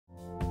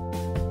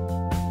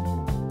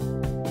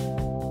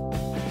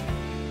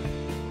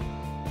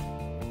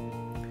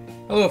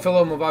Hello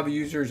fellow Movavi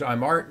users,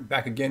 I'm Art,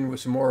 back again with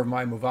some more of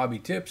my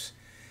Movavi tips.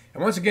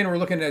 And once again we're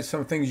looking at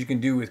some things you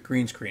can do with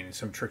green screen and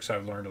some tricks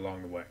I've learned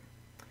along the way.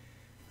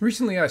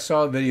 Recently I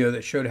saw a video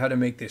that showed how to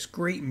make this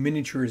great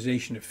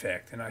miniaturization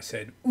effect, and I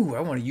said, ooh,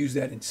 I want to use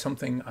that in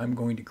something I'm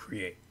going to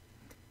create.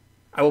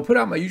 I will put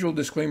out my usual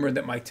disclaimer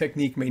that my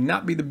technique may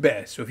not be the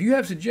best, so if you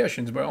have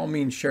suggestions, by all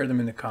means share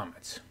them in the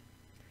comments.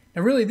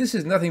 Now really, this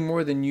is nothing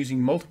more than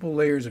using multiple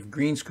layers of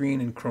green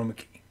screen and Chroma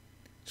key.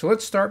 So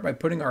let's start by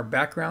putting our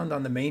background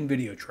on the main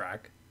video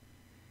track.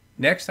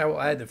 Next, I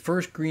will add the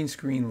first green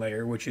screen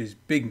layer, which is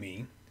Big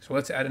Me. So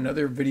let's add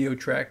another video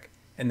track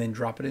and then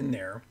drop it in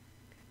there.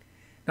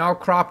 Now I'll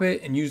crop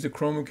it and use the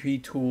Chroma key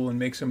tool and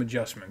make some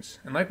adjustments.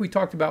 And like we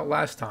talked about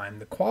last time,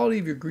 the quality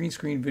of your green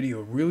screen video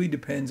really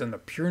depends on the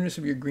pureness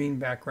of your green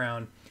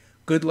background,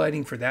 good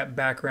lighting for that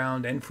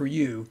background and for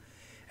you.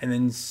 And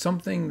then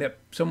something that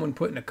someone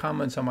put in the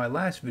comments on my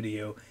last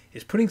video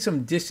is putting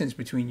some distance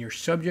between your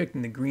subject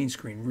and the green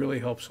screen really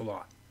helps a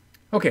lot.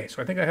 Okay, so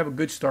I think I have a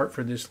good start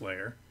for this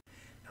layer.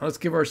 Now let's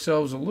give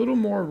ourselves a little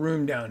more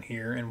room down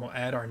here and we'll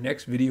add our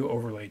next video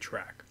overlay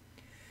track.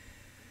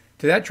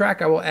 To that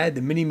track I will add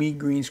the mini-me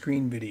green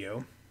screen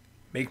video,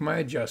 make my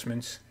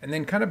adjustments, and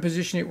then kind of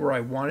position it where I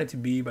want it to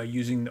be by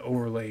using the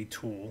overlay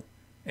tool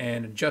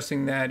and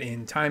adjusting that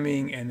in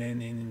timing and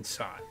then in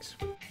size.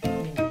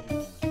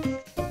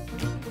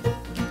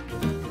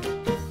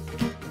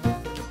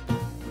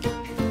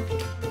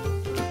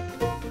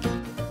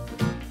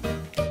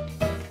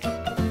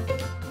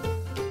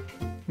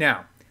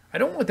 Now, I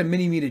don't want the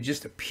mini-me to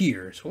just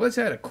appear, so let's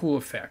add a cool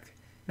effect.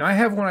 Now I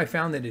have one I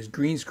found that is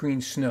green screen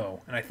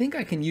snow, and I think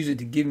I can use it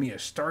to give me a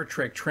Star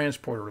Trek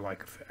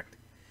transporter-like effect.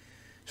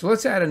 So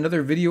let's add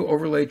another video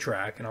overlay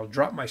track, and I'll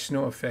drop my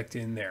snow effect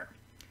in there.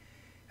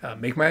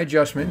 Make my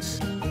adjustments.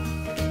 And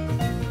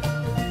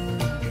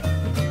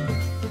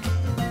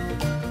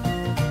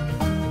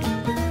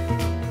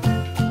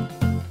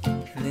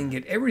then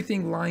get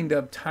everything lined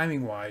up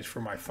timing-wise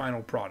for my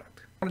final product.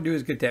 What I want to do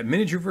is get that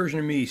miniature version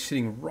of me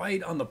sitting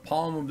right on the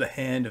palm of the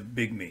hand of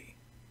Big Me.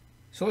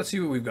 So let's see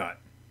what we've got.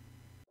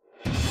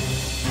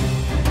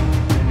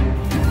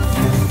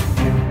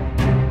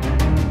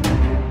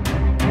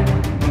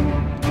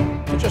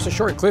 It's just a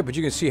short clip, but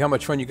you can see how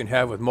much fun you can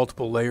have with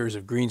multiple layers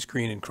of green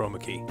screen and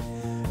Chroma key.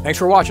 Thanks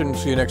for watching.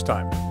 See you next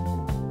time.